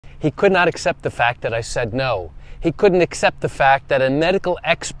He could not accept the fact that I said no. He couldn't accept the fact that a medical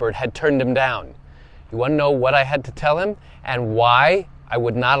expert had turned him down. You want to know what I had to tell him and why I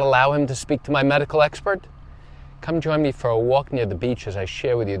would not allow him to speak to my medical expert? Come join me for a walk near the beach as I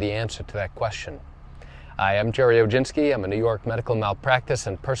share with you the answer to that question. Hi, I'm Gerry Oginski. I'm a New York medical malpractice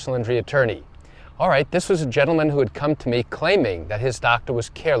and personal injury attorney. All right, this was a gentleman who had come to me claiming that his doctor was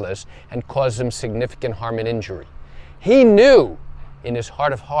careless and caused him significant harm and injury. He knew in his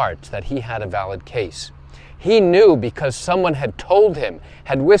heart of hearts that he had a valid case. He knew because someone had told him,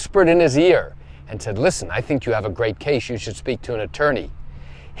 had whispered in his ear and said, listen, I think you have a great case. You should speak to an attorney.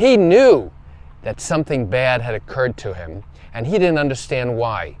 He knew that something bad had occurred to him and he didn't understand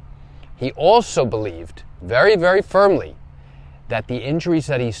why. He also believed very, very firmly that the injuries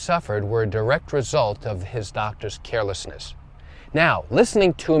that he suffered were a direct result of his doctor's carelessness. Now,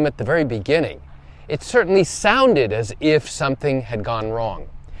 listening to him at the very beginning, it certainly sounded as if something had gone wrong.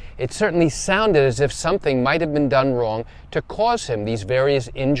 It certainly sounded as if something might have been done wrong to cause him these various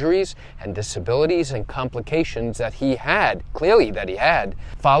injuries and disabilities and complications that he had, clearly that he had,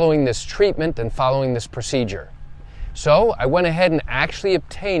 following this treatment and following this procedure. So I went ahead and actually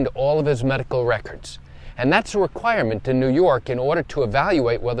obtained all of his medical records. And that's a requirement in New York in order to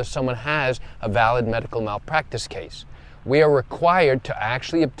evaluate whether someone has a valid medical malpractice case. We are required to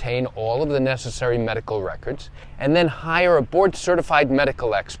actually obtain all of the necessary medical records and then hire a board-certified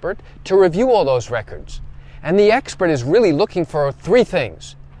medical expert to review all those records. And the expert is really looking for three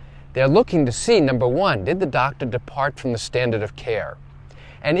things. They're looking to see, number one, did the doctor depart from the standard of care?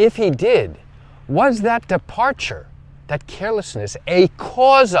 And if he did, was that departure, that carelessness, a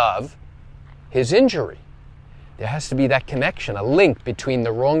cause of his injury? There has to be that connection, a link between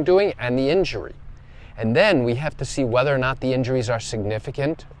the wrongdoing and the injury. And then we have to see whether or not the injuries are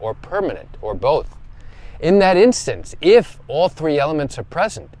significant or permanent or both. In that instance, if all three elements are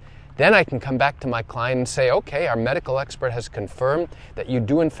present, then I can come back to my client and say, okay, our medical expert has confirmed that you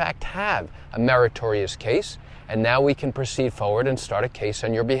do in fact have a meritorious case, and now we can proceed forward and start a case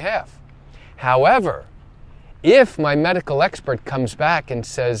on your behalf. However, if my medical expert comes back and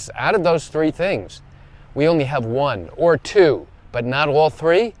says, out of those three things, we only have one or two, but not all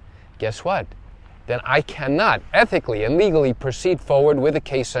three, guess what? Then I cannot ethically and legally proceed forward with a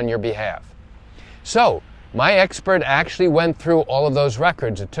case on your behalf. So, my expert actually went through all of those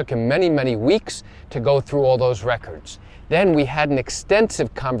records. It took him many, many weeks to go through all those records. Then we had an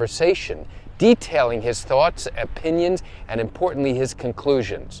extensive conversation detailing his thoughts, opinions, and importantly, his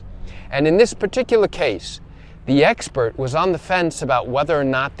conclusions. And in this particular case, the expert was on the fence about whether or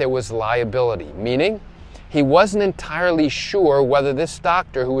not there was liability, meaning he wasn't entirely sure whether this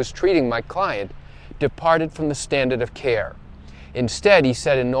doctor who was treating my client departed from the standard of care. Instead, he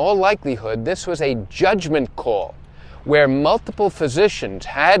said in all likelihood this was a judgment call where multiple physicians,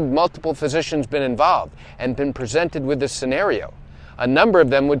 had multiple physicians been involved and been presented with this scenario, a number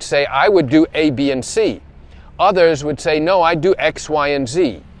of them would say, I would do A, B, and C. Others would say, no, I do X, Y, and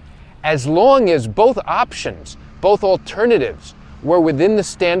Z. As long as both options, both alternatives, were within the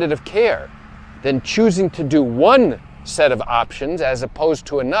standard of care, then choosing to do one set of options as opposed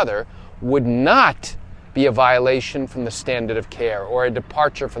to another would not be a violation from the standard of care or a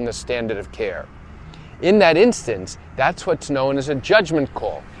departure from the standard of care. In that instance, that's what's known as a judgment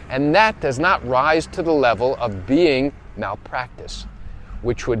call, and that does not rise to the level of being malpractice,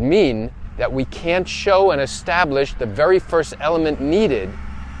 which would mean that we can't show and establish the very first element needed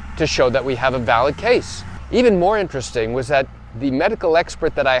to show that we have a valid case. Even more interesting was that the medical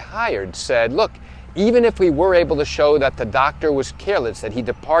expert that I hired said, look, even if we were able to show that the doctor was careless, that he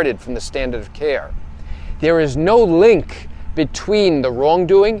departed from the standard of care, there is no link between the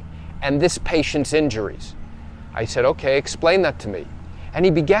wrongdoing and this patient's injuries. I said, okay, explain that to me. And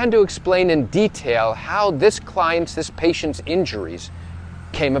he began to explain in detail how this patient's injuries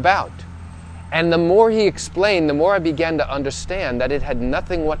came about. And the more he explained, the more I began to understand that it had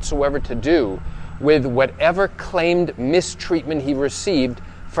nothing whatsoever to do with whatever claimed mistreatment he received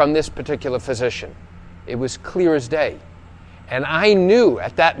from this particular physician. It was clear as day. And I knew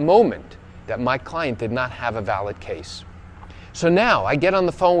at that moment that my client did not have a valid case. So now I get on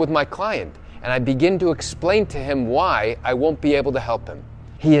the phone with my client and I begin to explain to him why I won't be able to help him.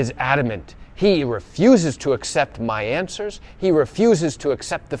 He is adamant. He refuses to accept my answers. He refuses to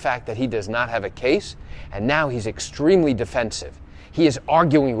accept the fact that he does not have a case. And now he's extremely defensive. He is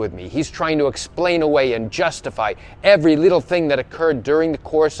arguing with me. He's trying to explain away and justify every little thing that occurred during the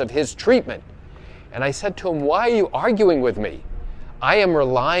course of his treatment. And I said to him, why are you arguing with me? I am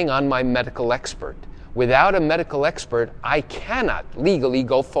relying on my medical expert. Without a medical expert, I cannot legally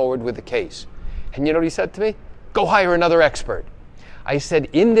go forward with the case. And you know what he said to me? Go hire another expert. I said,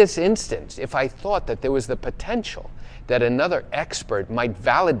 in this instance, if I thought that there was the potential that another expert might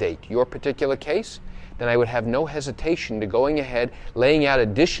validate your particular case, then I would have no hesitation to going ahead, laying out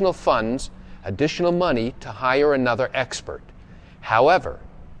additional funds, additional money to hire another expert. However,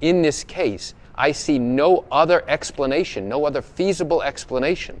 in this case, I see no other explanation, no other feasible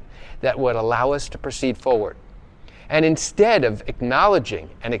explanation that would allow us to proceed forward. And instead of acknowledging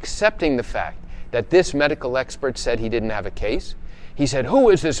and accepting the fact that this medical expert said he didn't have a case, he said, "Who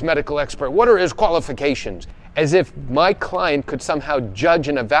is this medical expert? What are his qualifications?" As if my client could somehow judge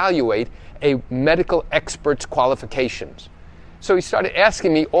and evaluate a medical expert's qualifications. So he started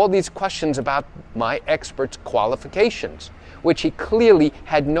asking me all these questions about my expert's qualifications, which he clearly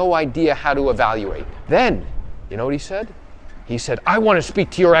had no idea how to evaluate. Then, you know what he said? He said, "I want to speak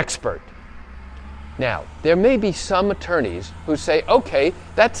to your expert." Now, there may be some attorneys who say, "Okay,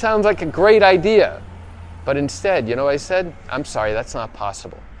 that sounds like a great idea." But instead, you know what I said? "I'm sorry, that's not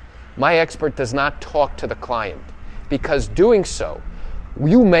possible. My expert does not talk to the client, because doing so,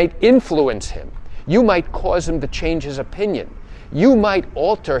 you might influence him. You might cause him to change his opinion. You might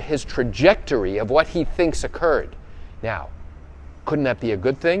alter his trajectory of what he thinks occurred." Now, couldn't that be a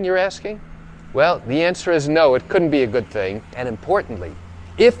good thing, you're asking? Well, the answer is no, it couldn't be a good thing. And importantly,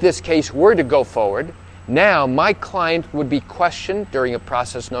 if this case were to go forward, now my client would be questioned during a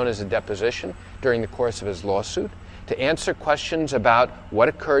process known as a deposition during the course of his lawsuit to answer questions about what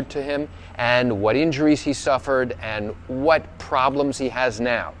occurred to him and what injuries he suffered and what problems he has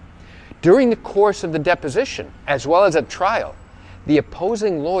now. During the course of the deposition, as well as at trial, the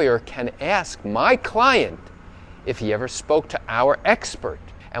opposing lawyer can ask my client if he ever spoke to our expert.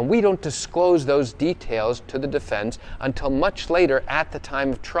 And we don't disclose those details to the defense until much later at the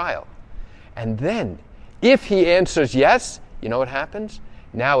time of trial. And then, if he answers yes, you know what happens?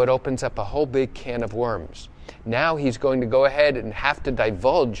 Now it opens up a whole big can of worms. Now he's going to go ahead and have to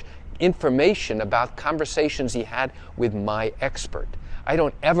divulge information about conversations he had with my expert. I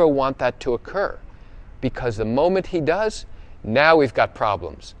don't ever want that to occur, because the moment he does, now we've got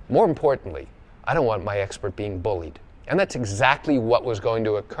problems. More importantly, I don't want my expert being bullied. And that's exactly what was going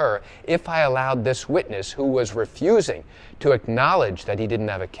to occur if I allowed this witness, who was refusing to acknowledge that he didn't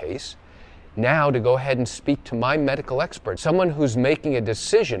have a case, now to go ahead and speak to my medical expert, someone who's making a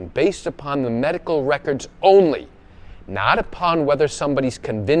decision based upon the medical records only, not upon whether somebody's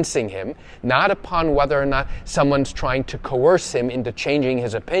convincing him, not upon whether or not someone's trying to coerce him into changing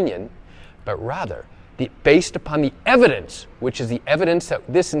his opinion, but rather based upon the evidence, which is the evidence that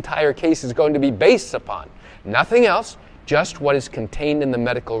this entire case is going to be based upon. Nothing else, just what is contained in the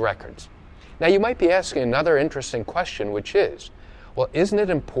medical records. Now you might be asking another interesting question, which is, well, isn't it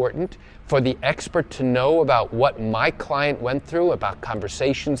important for the expert to know about what my client went through, about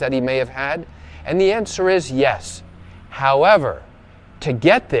conversations that he may have had? And the answer is yes. However, to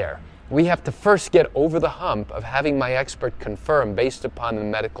get there, we have to first get over the hump of having my expert confirm, based upon the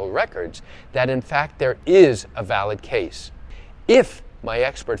medical records, that in fact there is a valid case. If my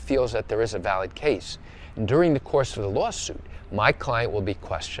expert feels that there is a valid case, during the course of the lawsuit, my client will be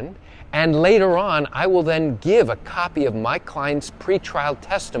questioned, and later on, I will then give a copy of my client's pretrial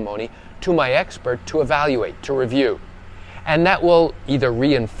testimony to my expert to evaluate, to review. And that will either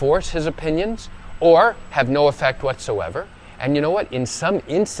reinforce his opinions or have no effect whatsoever. And you know what? In some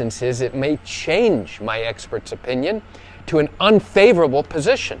instances, it may change my expert's opinion to an unfavorable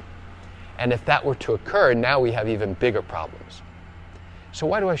position. And if that were to occur, now we have even bigger problems. So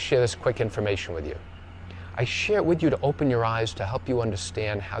why do I share this quick information with you? I share it with you to open your eyes, to help you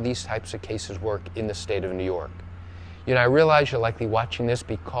understand how these types of cases work in the state of New York. You know, I realize you're likely watching this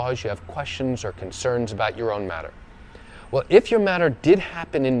because you have questions or concerns about your own matter. Well, if your matter did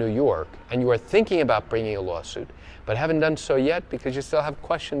happen in New York and you are thinking about bringing a lawsuit, but haven't done so yet because you still have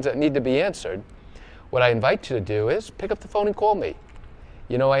questions that need to be answered, what I invite you to do is pick up the phone and call me.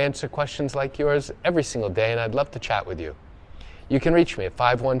 You know, I answer questions like yours every single day, and I'd love to chat with you. You can reach me at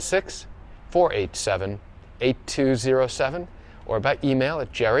 516-487-8207 or by email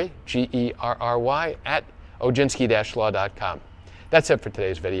at Gerry, Gerry, at Oginski-law.com. That's it for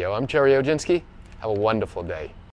today's video. I'm Gerry Oginski. Have a wonderful day.